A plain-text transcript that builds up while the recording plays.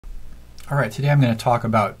Alright, today I'm going to talk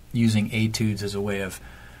about using etudes as a way of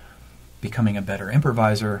becoming a better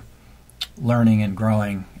improviser, learning and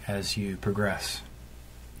growing as you progress.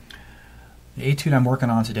 The etude I'm working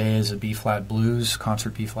on today is a B-flat blues,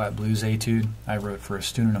 concert B-flat blues etude. I wrote for a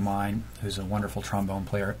student of mine who's a wonderful trombone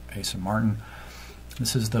player, Asa Martin.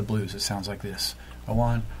 This is the blues. It sounds like this. A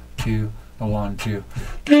 1, 2, a 1, 2.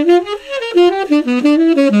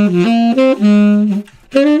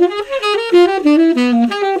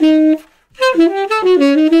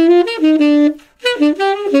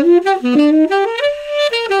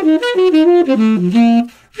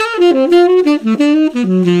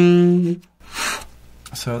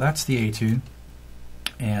 So that's the etude,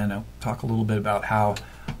 and I'll talk a little bit about how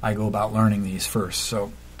I go about learning these first.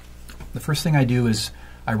 So the first thing I do is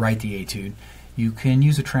I write the etude. You can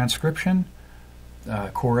use a transcription,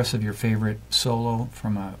 chorus of your favorite solo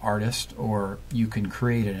from an artist, or you can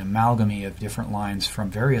create an amalgamy of different lines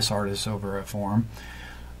from various artists over a form,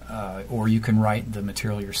 or you can write the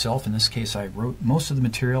material yourself. In this case, I wrote most of the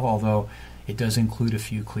material, although it does include a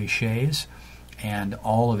few cliches, and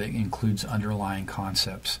all of it includes underlying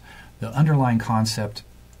concepts. The underlying concept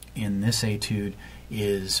in this etude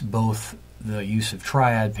is both the use of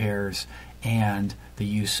triad pairs and the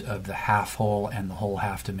use of the half whole and the whole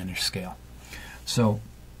half diminished scale. So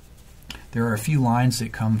there are a few lines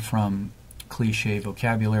that come from cliche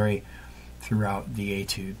vocabulary throughout the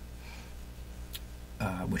etude,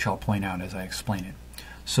 which I'll point out as I explain it.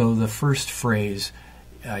 So the first phrase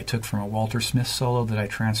I took from a Walter Smith solo that I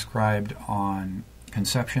transcribed on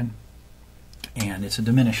Conception, and it's a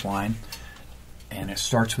diminished line, and it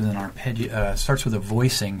starts with an starts with a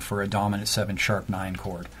voicing for a dominant 7 sharp 9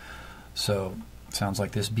 chord. So it sounds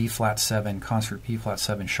like this: B flat 7, concert B flat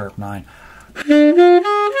 7 sharp 9.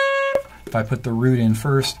 If I put the root in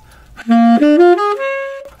first, you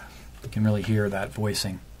can really hear that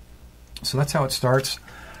voicing. So that's how it starts.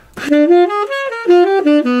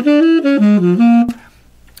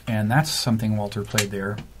 And that's something Walter played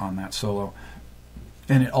there on that solo.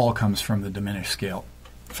 And it all comes from the diminished scale.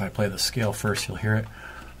 If I play the scale first, you'll hear it.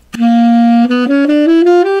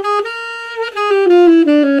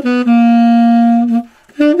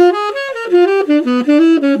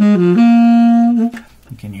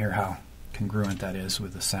 You can hear how congruent that is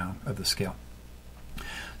with the sound of the scale.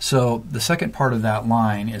 So the second part of that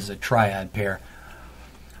line is a triad pair.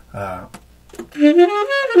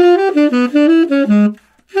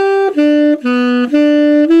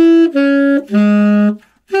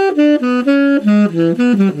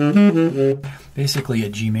 Basically a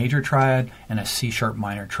G major triad and a C sharp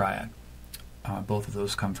minor triad. Both of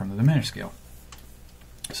those come from the diminished scale.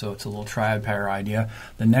 So it's a little triad pair idea.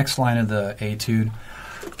 The next line of the etude,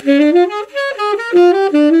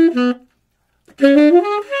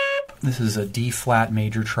 this is a D flat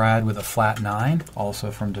major triad with a flat 9,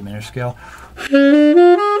 also from diminished scale.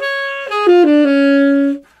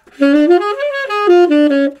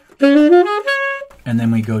 And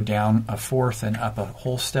then we go down a fourth and up a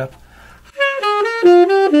whole step.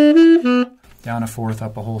 Down a fourth,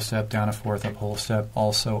 up a whole step, down a fourth, up a whole step.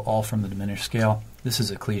 Also all from the diminished scale. This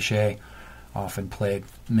is a cliche, often played.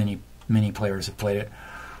 Many players have played it.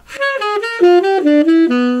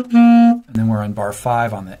 And then we're on bar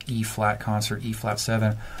 5 on the E flat concert, E flat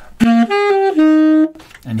 7.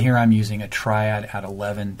 And here I'm using a triad at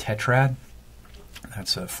 11 tetrad.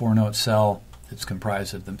 That's a 4-note cell. It's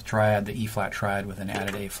comprised of the triad, the E flat triad with an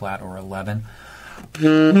added A flat or 11.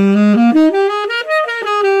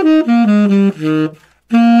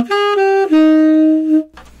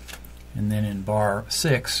 And then in bar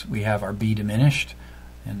 6 we have our B diminished,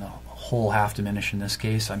 and the whole half diminished in this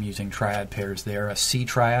case. I'm using triad pairs there, a C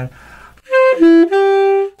triad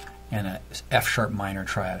and a F sharp minor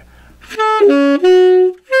triad.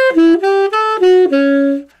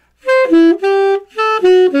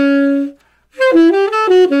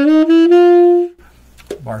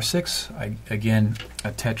 Bar 6, again,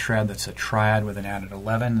 a tetrad that's a triad with an added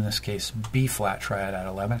 11, in this case B flat triad at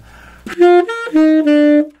 11.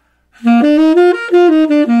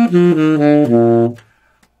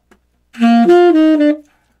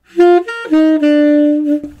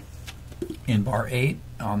 In bar 8,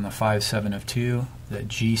 on the 5-7 of 2, the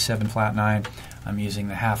G7 flat 9, I'm using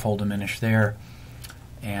the half whole diminished there,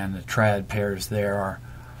 and the triad pairs there are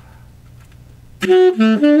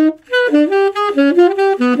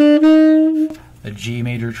a G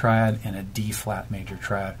major triad and a D flat major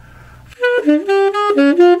triad. And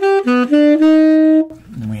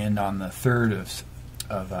then we end on the third of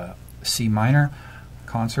a C minor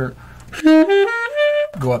concert.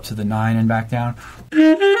 Go up to the 9 and back down.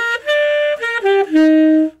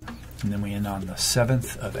 and then we end on the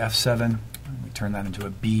 7th of F7. We turn that into a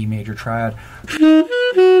B major triad,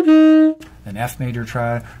 an F major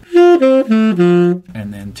triad,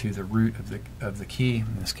 and then to the root of the key,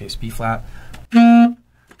 in this case B flat. The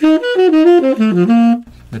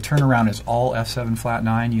turnaround is all F7 flat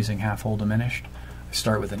 9 using half whole diminished. I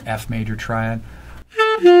start with an F major triad,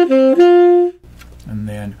 and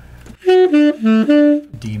then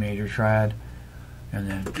D major triad, and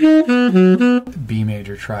then B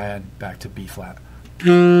major triad, back to B flat,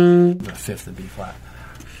 the 5th of B flat.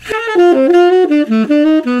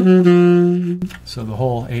 So the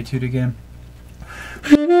whole etude again.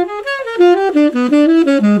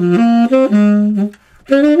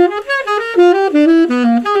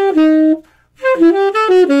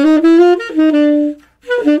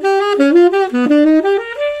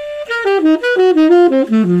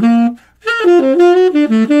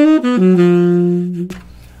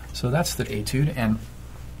 So that's the etude, and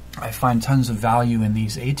I find tons of value in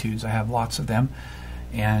these etudes. I have lots of them,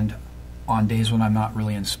 and on days when I'm not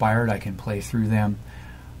really inspired, I can play through them.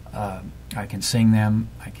 I can sing them.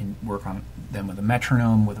 I can work on them with a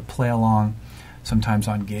metronome, with a play along. Sometimes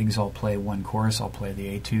on gigs I'll play one chorus. I'll play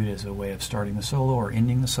the etude as a way of starting the solo or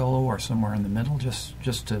ending the solo, or somewhere in the middle,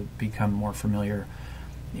 just to become more familiar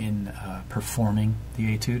in performing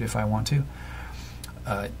the etude if I want to.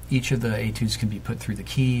 Each of the etudes can be put through the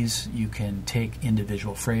keys. You can take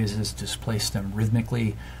individual phrases, displace them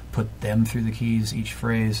rhythmically, put them through the keys, each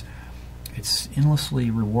phrase. It's endlessly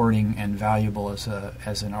rewarding and valuable as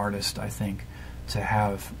an artist, I think, to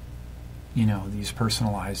have, you know, these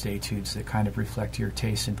personalized etudes that kind of reflect your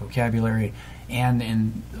taste in vocabulary and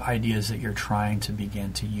in ideas that you're trying to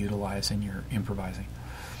begin to utilize in your improvising.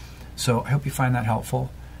 So I hope you find that helpful,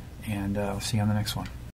 and I'll see you on the next one.